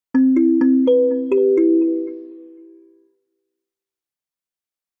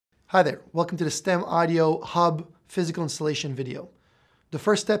Hi there, welcome to the STEM Audio Hub physical installation video. The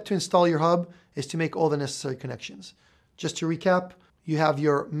first step to install your hub is to make all the necessary connections. Just to recap, you have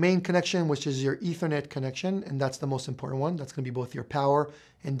your main connection, which is your Ethernet connection, and that's the most important one. That's going to be both your power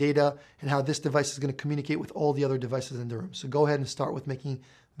and data and how this device is going to communicate with all the other devices in the room. So go ahead and start with making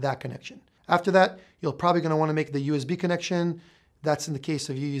that connection. After that, you're probably going to want to make the USB connection. That's in the case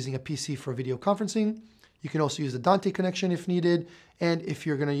of you using a PC for video conferencing. You can also use the Dante connection if needed. And if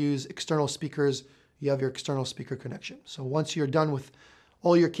you're going to use external speakers, you have your external speaker connection. So once you're done with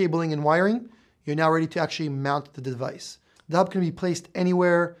all your cabling and wiring, you're now ready to actually mount the device. The hub can be placed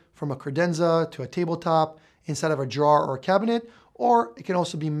anywhere from a credenza to a tabletop, inside of a drawer or a cabinet, or it can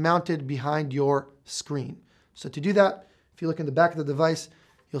also be mounted behind your screen. So to do that, if you look in the back of the device,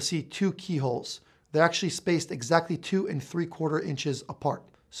 you'll see two keyholes. They're actually spaced exactly 2 3/4 inches apart.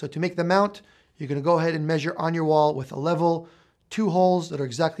 So to make the mount, you're going to go ahead and measure on your wall with a level, 2 holes that are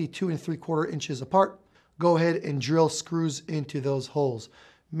exactly 2 3/4 inches apart. Go ahead and drill screws into those holes.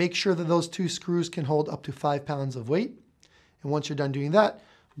 Make sure that those 2 screws can hold up to 5 pounds of weight. And once you're done doing that,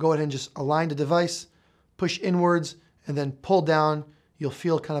 go ahead and just align the device, push inwards, and then pull down. You'll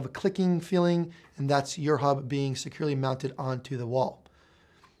feel kind of a clicking feeling, and that's your hub being securely mounted onto the wall.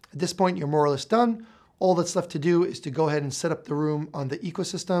 At this point, you're more or less done. All that's left to do is to go ahead and set up the room on the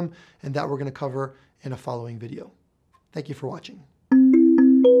ecosystem, and that we're going to cover in a following video. Thank you for watching.